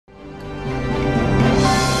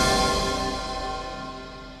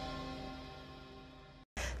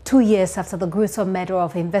2 years after the gruesome murder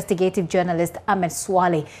of investigative journalist Ahmed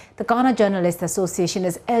Suale, the Ghana Journalists Association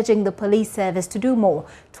is urging the police service to do more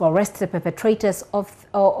to arrest the perpetrators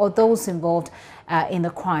or those involved in the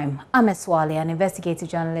crime. Ahmed Suale, an investigative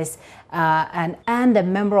journalist and a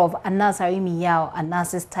member of Anas Yao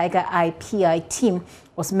Anas's Tiger Eye PI team,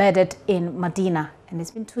 was murdered in Medina. And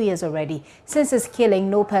it's been 2 years already. Since his killing,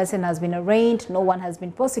 no person has been arraigned, no one has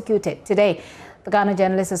been prosecuted. Today, the Ghana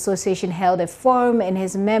Journalists Association held a forum in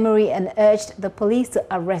his memory and urged the police to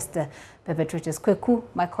arrest the perpetrators.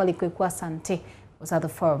 My colleague Kweku Asante was at the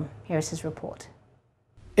forum. Here's his report.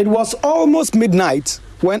 It was almost midnight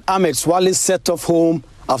when Ahmed Suale set off home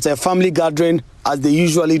after a family gathering, as they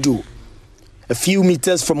usually do. A few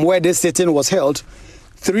meters from where this sitting was held,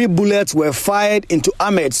 3 bullets were fired into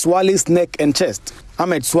Ahmed Suale's neck and chest.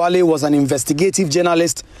 Ahmed Suale was an investigative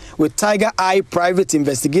journalist with Tiger Eye Private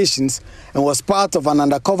Investigations and was part of an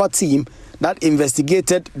undercover team that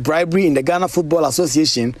investigated bribery in the Ghana Football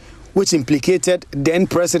Association, which implicated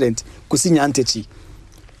then-President Kwesi Nyantakyi.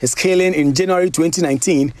 His killing in January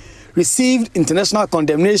 2019 received international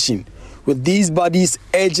condemnation, with these bodies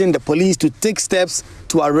urging the police to take steps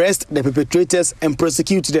to arrest the perpetrators and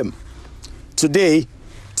prosecute them. Today,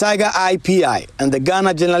 Tiger Eye PI and the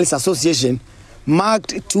Ghana Journalists Association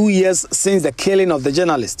marked 2 years since the killing of the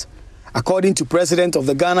journalist. According to President of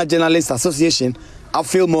the Ghana Journalists Association,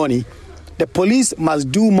 Afil Moni, the police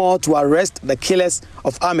must do more to arrest the killers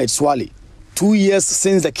of Ahmed Suale. 2 years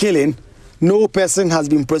since the killing, no person has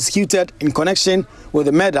been prosecuted in connection with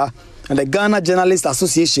the murder, and the Ghana Journalists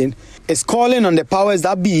Association is calling on the powers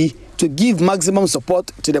that be to give maximum support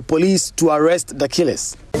to the police to arrest the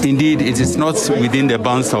killers. Indeed, it is not within the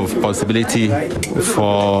bounds of possibility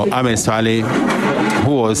for Ahmed Suale,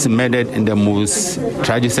 who was murdered in the most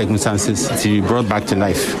tragic circumstances, to be brought back to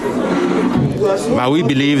life. But we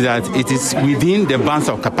believe that it is within the bounds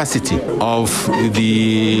of capacity of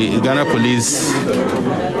the Ghana police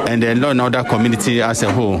and the law and order community as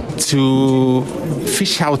a whole to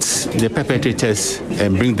fish out the perpetrators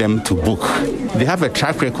and bring them to book. They have a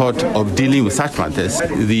track record of dealing with such matters.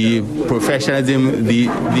 The professionalism,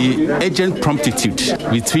 the urgent promptitude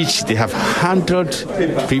with which they have handled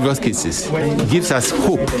previous cases gives us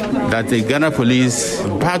hope that the Ghana police,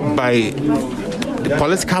 backed by the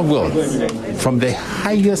political will from the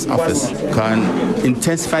highest office, can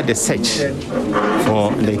intensify the search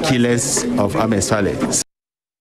for the killers of Ahmed Suale.